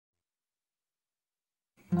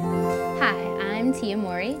I'm Tia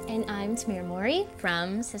Mowry. And I'm Tamera Mowry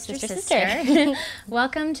From Sister.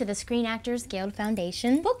 Welcome to the Screen Actors Guild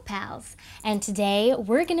Foundation Book Pals. And today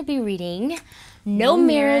we're going to be reading No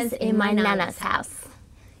Mirrors in My Nana's House.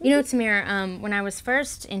 You know, Tamera, when I was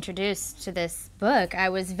first introduced to this book, I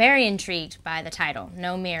was very intrigued by the title,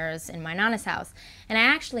 No Mirrors in My Nana's House. And I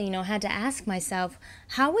actually, had to ask myself,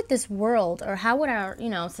 how would this world, or how would our,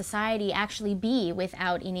 society actually be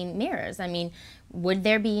without any mirrors? I mean, would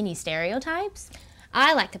there be any stereotypes?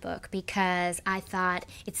 I liked the book because I thought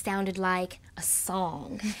it sounded like a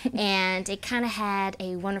song and it kind of had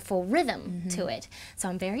a wonderful rhythm to it. So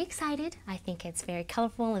I'm very excited. I think it's very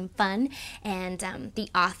colorful and fun. And the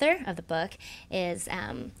author of the book is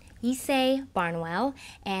Ysaye Barnwell,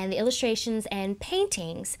 and the illustrations and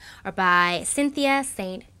paintings are by Synthia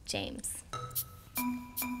Sant James.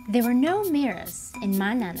 There were no mirrors in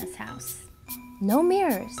my Nana's house. No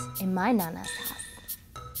mirrors in my Nana's house.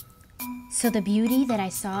 So the beauty that I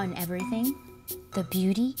saw in everything, the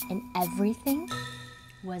beauty in everything,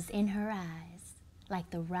 was in her eyes, like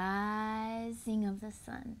the rising of the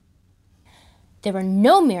sun. There were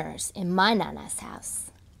no mirrors in my Nana's house.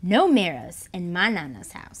 No mirrors in my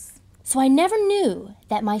Nana's house. So I never knew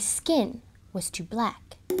that my skin was too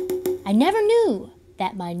black. I never knew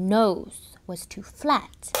that my nose was too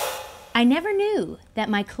flat. I never knew that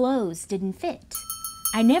my clothes didn't fit.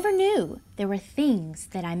 I never knew there were things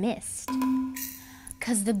that I missed.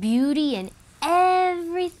 'Cause the beauty in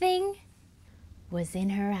everything was in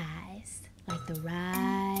her eyes, like the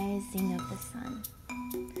rising of the sun.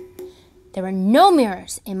 There were no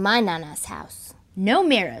mirrors in my Nana's house. No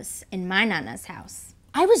mirrors in my Nana's house.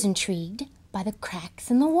 I was intrigued by the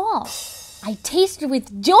cracks in the wall. I tasted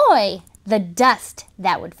with joy the dust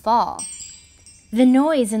that would fall. The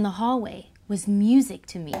noise in the hallway was music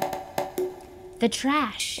to me. The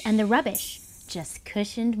trash and the rubbish just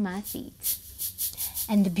cushioned my feet.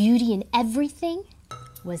 And the beauty in everything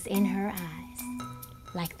was in her eyes,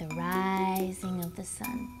 like the rising of the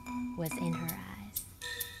sun was in her eyes.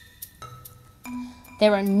 There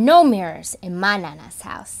were no mirrors in my Nana's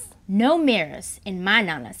house. No mirrors in my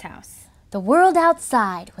Nana's house. The world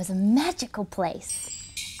outside was a magical place.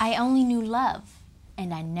 I only knew love,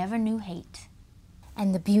 and I never knew hate.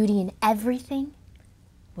 And the beauty in everything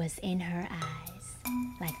was in her eyes,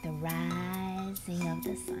 like the rising of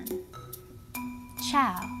the sun.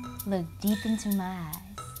 Child, look deep into my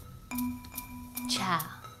eyes. Child,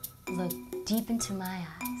 look deep into my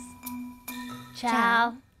eyes.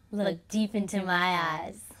 Child, look deep into my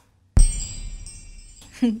eyes.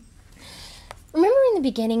 Remember in the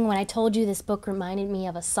beginning when I told you this book reminded me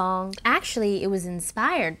of a song? Actually, it was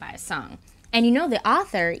inspired by a song. And the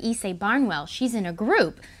author, Ysaye Barnwell, she's in a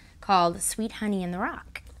group called Sweet Honey in the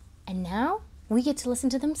Rock. And now we get to listen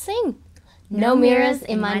to them sing. No mirrors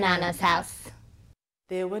in my Nana's house.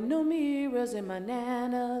 There were no mirrors in my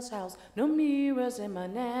Nana's house. No mirrors in my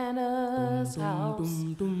Nana's house.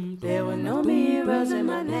 There were no mirrors in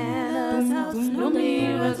my Nana's house. No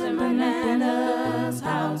mirrors in my Nana's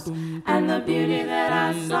house. And the beauty that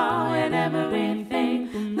I saw in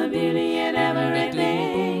everything, the beauty in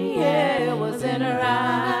everything, yeah, was in her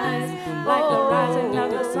eyes. Like the rising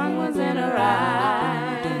of the sun was in her eyes.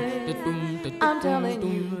 I'm telling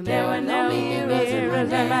you, there were no mirrors in my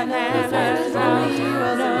Nana's house. No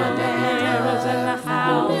mirrors in the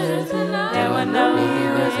house. There were no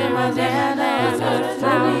mirrors in my Nana's house.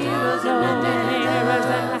 No mirrors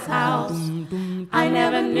in the house. I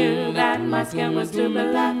never knew that my skin was too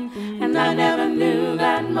black, and I never knew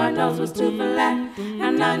that my nose was too flat,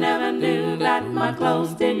 and I never knew that my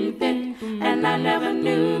clothes didn't fit, and I never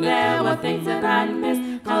knew there were things that I missed.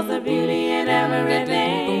 'Cause the beauty in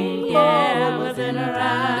everything, yeah, was in her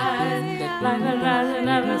eyes, like the rising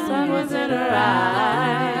of the sun was in her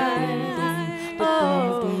eyes.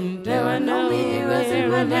 Oh, there were no mirrors in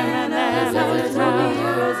my Nana's house. No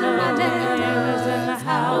mirrors in my Nana's in the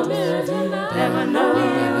house. There were no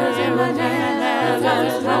mirrors in my Nana's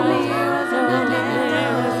house. No mirrors in my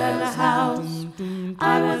Nana's in the house.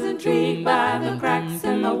 I was intrigued by the cracks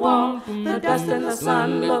in the wall. The dust in the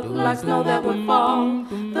sun looked like snow that would fall.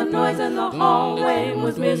 The noise in the hallway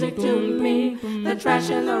was music to me. The trash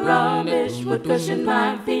and the rubbish would cushion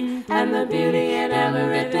my feet. And the beauty in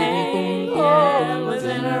everything, yeah, was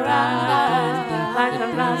in her eyes. Like the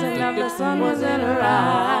rising of the sun was in her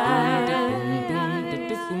eyes.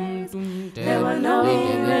 There were no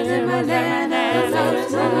mirrors in my Nana's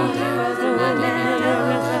house. No mirrors in my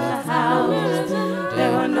Nana's house.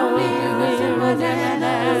 There were no mirrors in my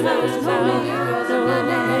Nana's house. No mirrors in my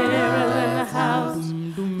Nana's house.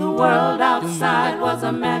 The world outside was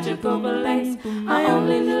a magical place. I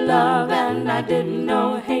only knew love and I didn't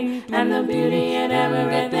know hate. and the beauty in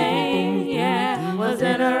everything, yeah, was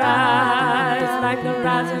in her eyes, like the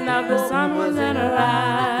rising of the sun was in her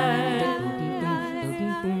eyes.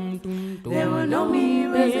 There were no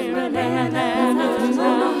mirrors in my nana's house,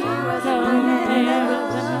 no mirrors in my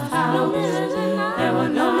nana's house. There were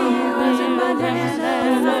no mirrors in my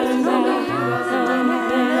nana's house, no mirrors in my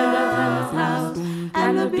nana's house.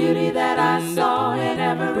 And the beauty that I saw in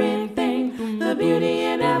everything, the beauty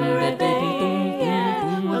in everything,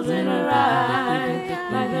 yeah, was in her eyes,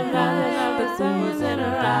 like the rising of the sun was in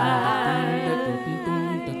her eyes.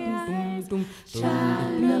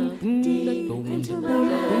 Child, look deep into my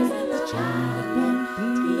eyes, child, look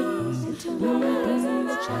deep into my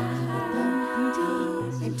eyes, child, look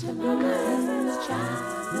deep into my eyes, child,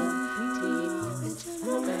 look deep into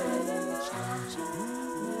my eyes, child,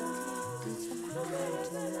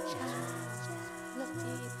 look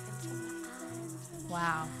deep into my eyes.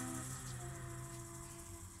 Wow.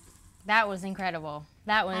 That was incredible.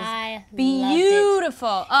 That was I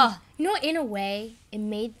beautiful. Oh, You know, in a way, it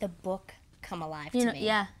made the book come alive to me.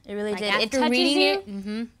 yeah, it really did. After It touches reading you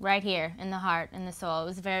it, right here in the heart, in the soul. It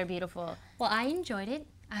was very beautiful. Well, I enjoyed it.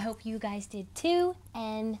 I hope you guys did too,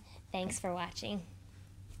 and thanks for watching.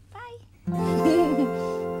 Bye.